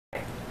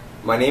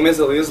My name is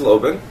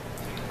Lydia.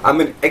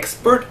 I'm an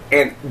expert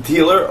and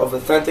dealer of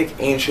authentic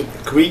ancient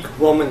Greek,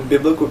 Roman,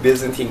 Biblical,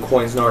 Byzantine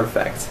coins and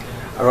artifacts.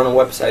 I run a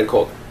website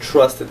called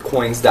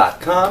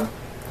trustedcoins.com.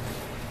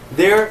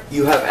 There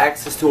you have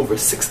access to over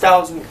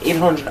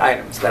 6,800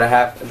 items that I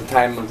have at the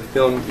time of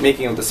the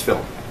making of this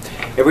film.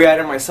 Every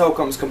item I sell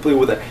comes complete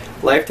with a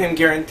lifetime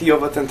guarantee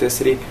of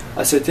authenticity,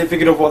 a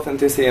certificate of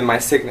authenticity, and my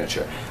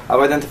signature. I've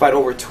identified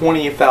over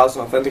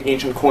 28,000 authentic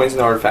ancient coins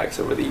and artifacts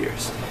over the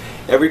years.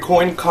 Every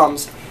coin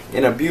comes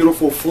in a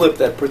beautiful flip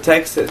that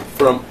protects it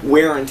from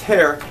wear and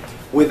tear,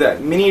 with a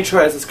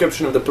miniaturized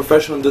description of the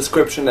professional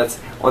description that's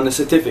on the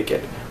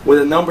certificate, with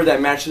a number that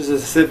matches the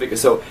certificate.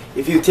 So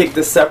if you take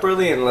this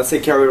separately and let's say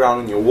carry it around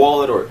in your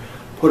wallet or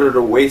put it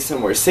away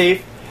somewhere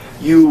safe,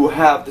 you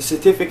have the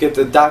certificate,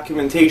 the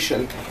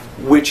documentation,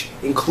 which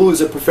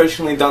includes a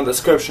professionally done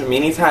description,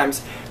 many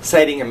times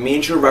citing a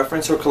major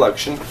reference or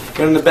collection, and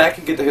on the back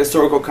you get the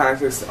historical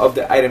context of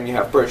the item you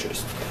have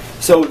purchased.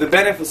 So the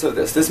benefits of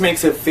this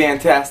makes it a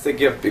fantastic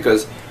gift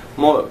because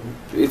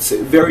it's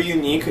very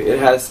unique.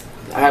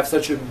 I have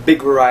such a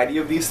big variety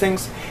of these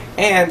things,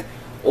 and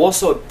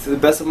also, to the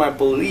best of my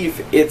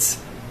belief,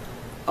 it's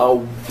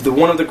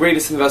one of the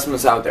greatest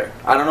investments out there.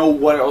 I don't know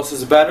what else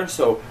is better,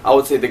 so I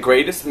would say the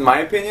greatest in my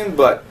opinion,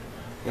 but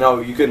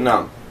you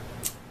can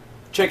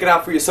check it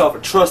out for yourself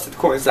at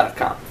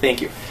trustedcoins.com.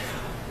 Thank you.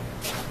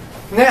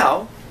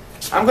 Now,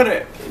 I'm going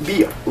to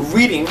be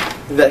reading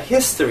the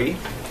history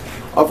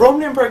of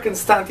Roman Emperor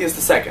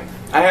Constantius II.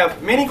 I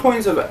have many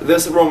coins of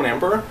this Roman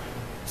Emperor,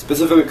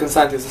 specifically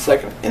Constantius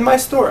II, in my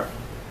store.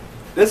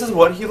 This is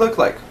what he looked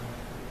like.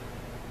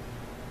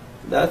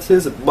 That's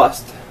his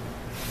bust.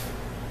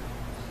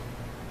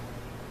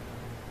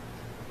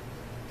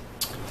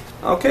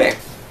 Okay.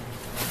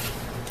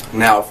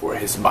 Now for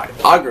his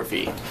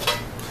biography.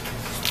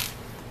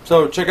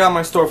 So check out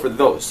my store for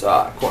those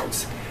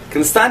coins.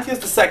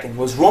 Constantius II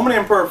was Roman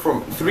Emperor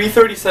from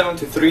 337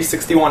 to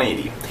 361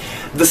 AD,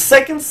 the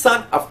second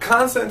son of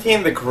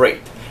Constantine the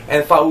Great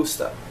and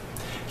Fausta.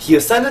 He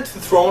ascended to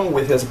the throne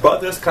with his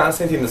brothers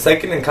Constantine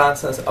II and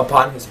Constans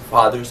upon his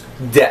father's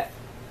death.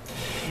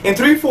 In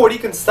 340,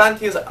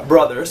 Constantius'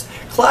 brothers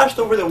clashed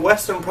over the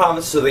western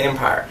provinces of the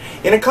empire.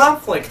 In a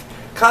conflict,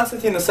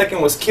 Constantine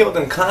II was killed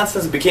and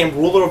Constans became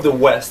ruler of the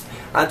west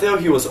until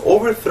he was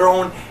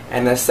overthrown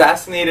and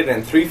assassinated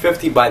in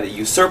 350 by the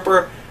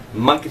usurper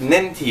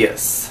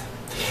Magnentius.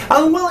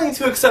 Unwilling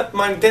to accept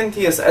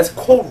Magnentius as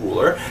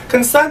co-ruler,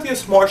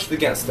 Constantius marched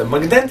against him.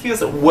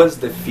 Magnentius was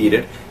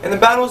defeated in the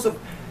battles of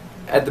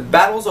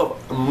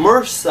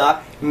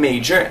Mursa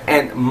Major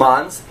and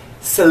Mons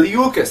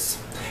Seleucus,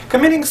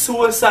 committing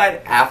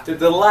suicide after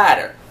the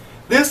latter.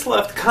 This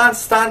left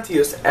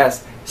Constantius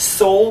as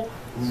sole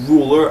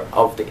ruler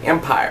of the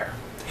empire.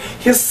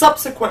 His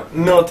subsequent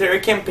military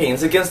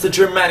campaigns against the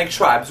Germanic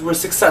tribes were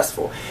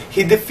successful.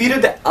 He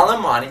defeated the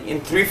Alemanni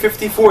in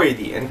 354 AD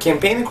and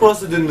campaigned across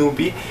the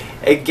Danube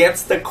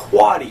against the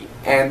Quadi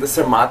and the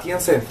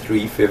Sarmatians in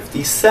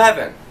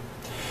 357.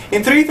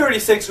 In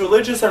 336,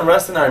 religious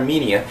unrest in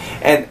Armenia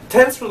and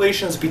tense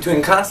relations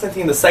between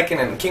Constantine II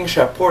and King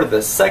Shapur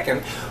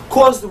II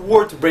caused the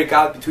war to break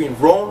out between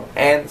Rome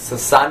and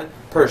Sassanid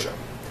Persia.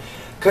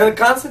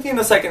 Constantine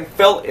II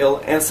fell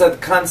ill and sent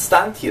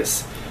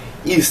Constantius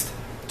east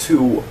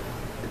to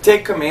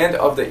take command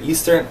of the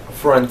eastern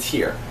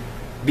frontier.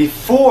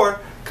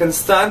 Before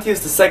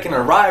Constantius II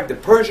arrived, the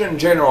Persian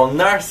general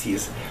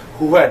Narses,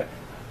 who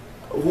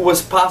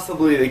was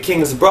possibly the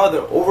king's brother,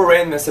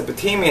 overran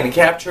Mesopotamia and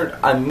captured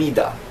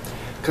Amida.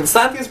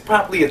 Constantius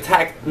promptly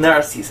attacked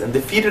Narses and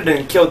defeated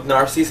and killed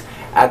Narses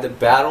at the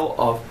Battle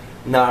of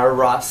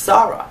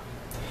Narasara.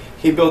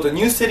 He built a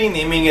new city,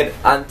 naming it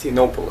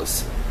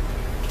Antinopolis.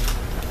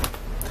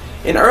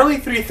 In early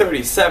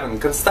 337,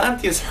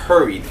 Constantius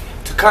hurried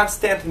to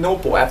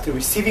Constantinople after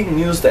receiving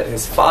news that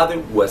his father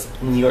was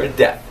near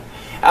death.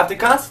 After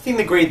Constantine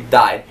the Great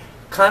died,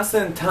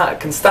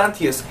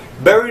 Constantius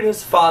buried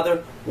his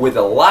father with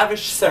a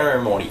lavish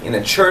ceremony in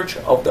the Church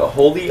of the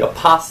Holy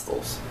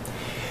Apostles.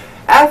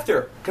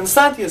 After,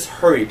 Constantius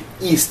hurried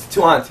east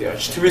to Antioch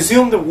to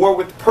resume the war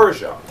with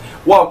Persia.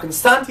 While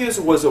Constantius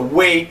was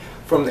away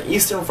from the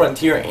eastern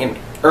frontier in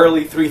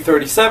early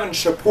 337,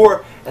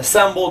 Shapur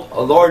assembled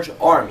a large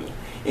army,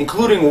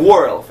 including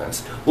war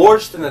elephants,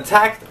 launched an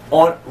attack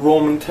on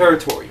Roman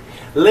territory,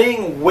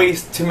 laying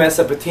waste to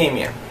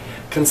Mesopotamia.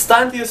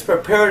 Constantius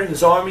prepared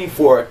his army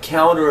for a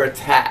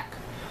counterattack.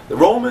 The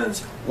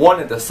Romans won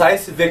a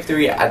decisive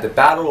victory at the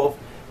Battle of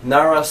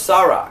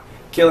Narasara,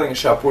 killing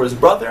Shapur's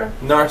brother,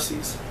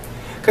 Narses.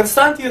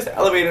 Constantius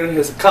elevated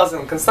his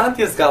cousin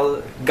Constantius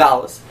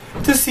Gallus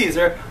to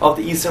Caesar of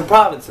the eastern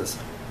provinces.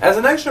 As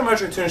an extra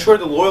measure to ensure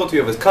the loyalty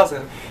of his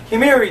cousin, he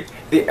married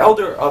the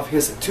elder of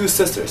his two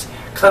sisters,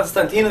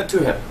 Constantina,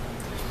 to him.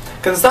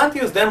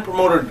 Constantius then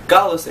promoted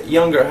Gallus'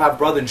 younger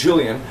half-brother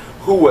Julian,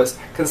 who was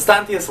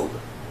Constantius'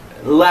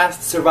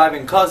 last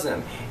surviving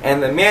cousin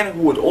and the man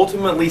who would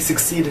ultimately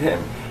succeed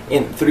him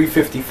in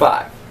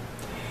 355.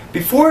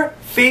 Before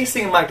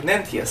facing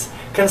Magnentius,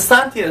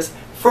 Constantius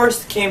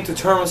first came to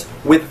terms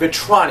with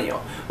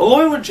Vetranio, a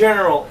loyal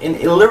general in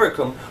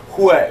Illyricum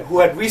who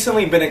had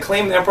recently been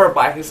acclaimed emperor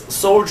by his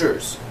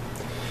soldiers.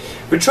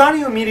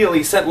 Vetranio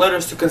immediately sent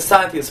letters to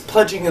Constantius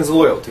pledging his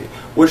loyalty,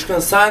 which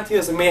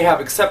Constantius may have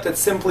accepted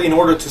simply in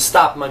order to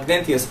stop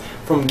Magnentius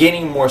from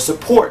gaining more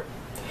support.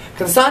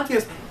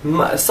 Constantius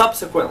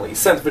subsequently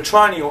sent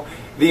Vetranio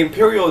the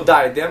imperial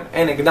diadem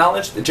and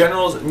acknowledged the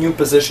general's new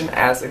position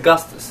as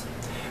Augustus.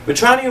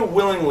 Vetranio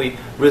willingly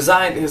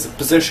resigned his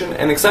position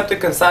and accepted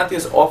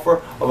Constantius'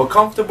 offer of a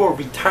comfortable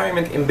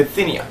retirement in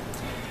Bithynia.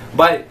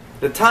 By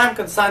the time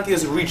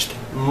Constantius reached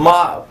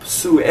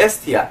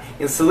Mopsuestia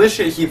in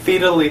Cilicia,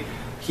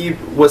 he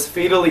was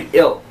fatally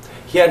ill.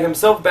 He had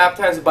himself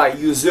baptized by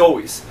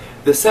Euzoes,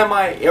 the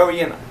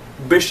semi-Arian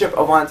bishop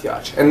of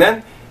Antioch, and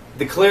then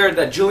declared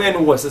that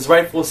Julian was his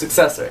rightful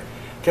successor.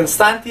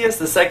 Constantius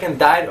II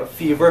died of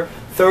fever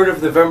 3rd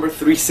of November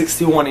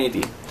 361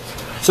 AD.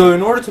 So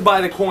in order to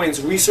buy the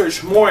coins,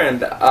 research more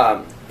and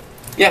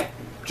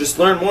just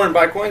learn more and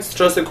buy coins.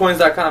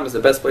 Trustedcoins.com is the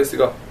best place to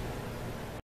go.